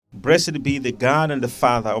Blessed be the God and the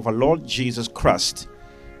Father of our Lord Jesus Christ,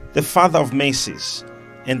 the Father of mercies,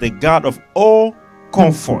 and the God of all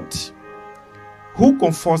comfort, who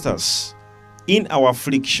comforts us in our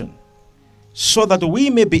affliction, so that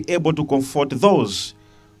we may be able to comfort those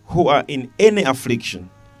who are in any affliction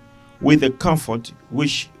with the comfort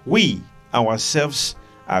which we ourselves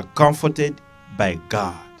are comforted by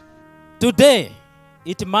God. Today,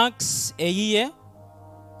 it marks a year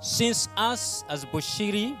since us as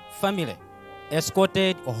Bushiri family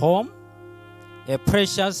escorted home a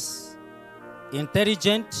precious,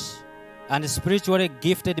 intelligent, and spiritually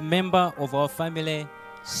gifted member of our family,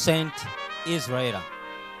 Saint Israella.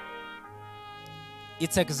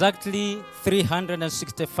 It's exactly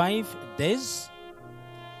 365 days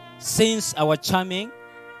since our charming,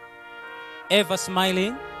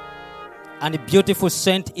 ever-smiling, and beautiful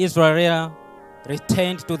Saint Israella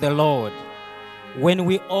returned to the Lord when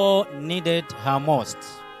we all needed her most.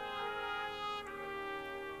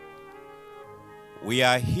 We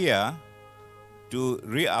are here to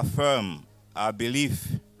reaffirm our belief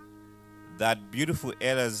that beautiful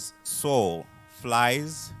Ella's soul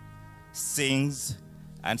flies, sings,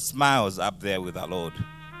 and smiles up there with our Lord.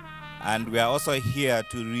 And we are also here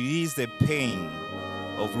to release the pain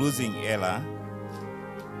of losing Ella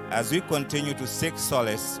as we continue to seek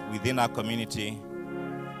solace within our community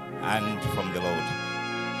and from the Lord.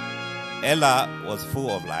 Ella was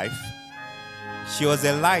full of life. She was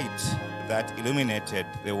a light that illuminated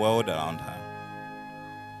the world around her.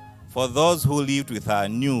 For those who lived with her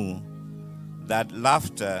knew that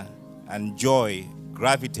laughter and joy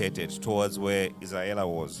gravitated towards where Israella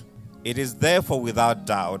was. It is therefore without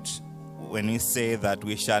doubt when we say that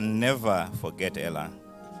we shall never forget Ella,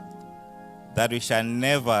 that we shall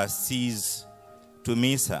never cease to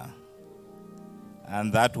miss her,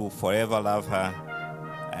 and that we will forever love her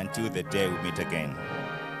until the day we meet again.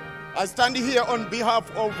 I stand here on behalf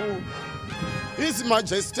of His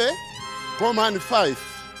Majesty, Roman 5.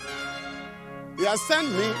 He has sent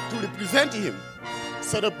me to represent him,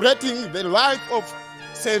 celebrating the life of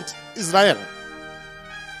Saint Israella.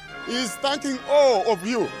 He is thanking all of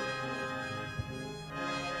you.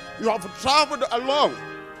 You have traveled along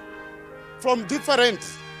from different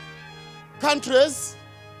countries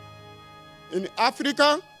in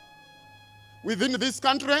Africa, within this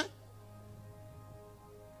country,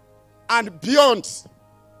 and beyond.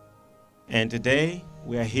 And today,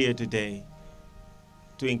 we are here today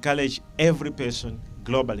to encourage every person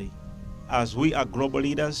globally, as we are global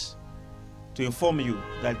leaders, to inform you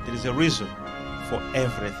that there is a reason for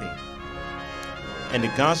everything. And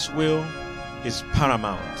God's will is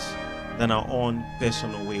paramount than our own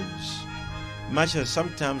personal wills. Much as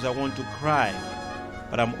sometimes I want to cry,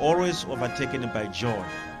 but I'm always overtaken by joy,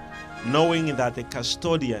 knowing that the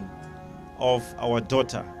custodian of our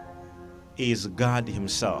daughter is God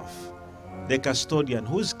Himself. The custodian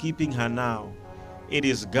who's keeping her now, it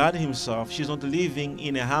is God Himself. She's not living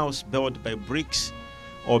in a house built by bricks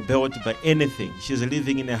or built by anything. She's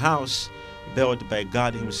living in a house built by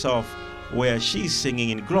God Himself, where she's singing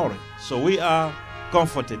in glory. So we are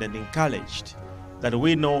comforted and encouraged that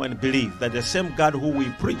we know and believe that the same God who we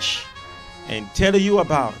preach and tell you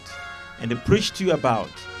about and preach to you about,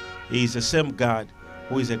 He is the same God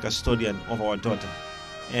who is a custodian of our daughter.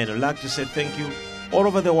 And I'd like to say thank you all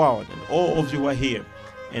over the world, and all of you who are here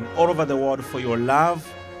and all over the world, for your love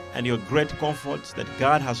and your great comfort that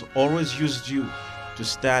God has always used you to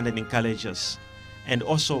stand and encourage us. And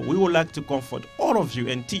also, we would like to comfort all of you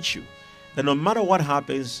and teach you that no matter what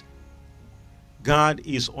happens, God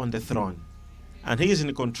is on the throne and He is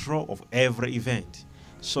in control of every event.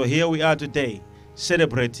 So here we are today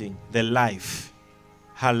celebrating the life,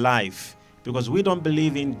 her life, because we don't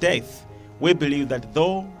believe in death. We believe that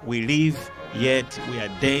though we live, yet we are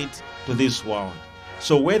dead to this world.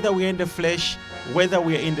 So whether we are in the flesh, whether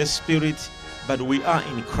we are in the spirit, but we are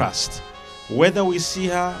in Christ. Whether we see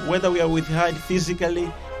her, whether we are with her physically,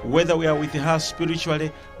 whether we are with her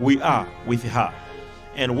spiritually, we are with her.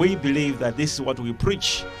 And we believe that this is what we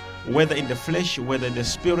preach, whether in the flesh, whether in the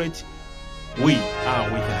spirit, we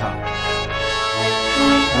are with her.